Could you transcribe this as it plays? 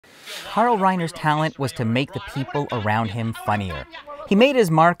Carl Reiner's talent was to make the people around him funnier. He made his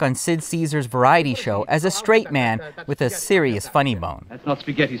mark on Sid Caesar's variety show as a straight man with a serious funny bone. That's not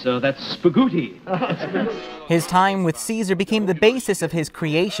spaghetti, sir. That's spagooty. His time with Caesar became the basis of his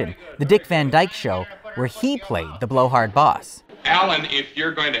creation, The Dick Van Dyke Show, where he played the blowhard boss. Alan, if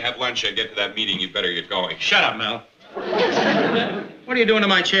you're going to have lunch and get to that meeting, you better get going. Shut up, Mel. What are you doing to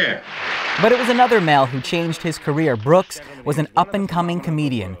my chair? But it was another Mel who changed his career. Brooks was an up-and-coming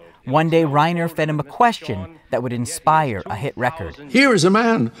comedian. One day, Reiner fed him a question that would inspire a hit record. Here is a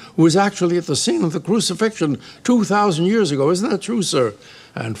man who was actually at the scene of the crucifixion 2,000 years ago. Isn't that true, sir?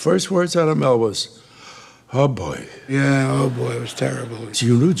 And first words out of Mel was, "Oh, boy." Yeah, oh boy, it was terrible. So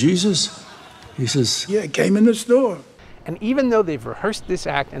you knew Jesus? He says, Yeah, it came in the store. And even though they've rehearsed this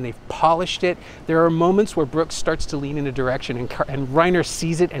act and they've polished it, there are moments where Brooks starts to lean in a direction and Reiner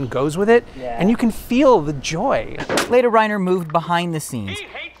sees it and goes with it, and you can feel the joy. Later, Reiner moved behind the scenes,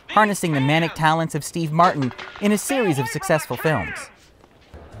 harnessing the manic talents of Steve Martin in a series of successful films.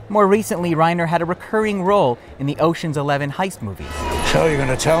 More recently, Reiner had a recurring role in the Ocean's 11 heist movies. So you're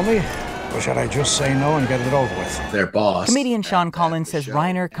gonna tell me? Or should I just say no and get it over with? Their boss. Comedian Sean Collins says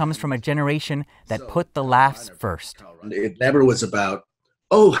Reiner comes from a generation that put the laughs first. It never was about,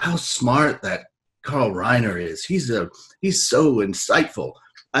 oh, how smart that Carl Reiner is. He's so insightful.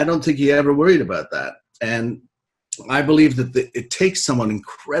 I don't think he ever worried about that. And I believe that it takes someone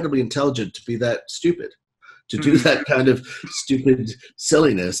incredibly intelligent to be that stupid, to do that kind of stupid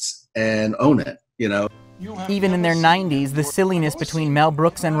silliness and own it, you know? Even in their 90s, the silliness between Mel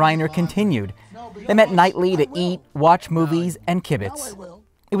Brooks and Reiner continued. They met nightly to eat, watch movies, and kibitz.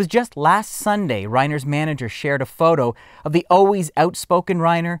 It was just last Sunday Reiner's manager shared a photo of the always outspoken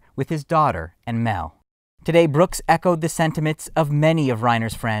Reiner with his daughter and Mel. Today, Brooks echoed the sentiments of many of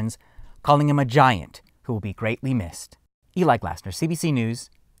Reiner's friends, calling him a giant who will be greatly missed. Eli Glasner, CBC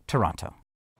News, Toronto.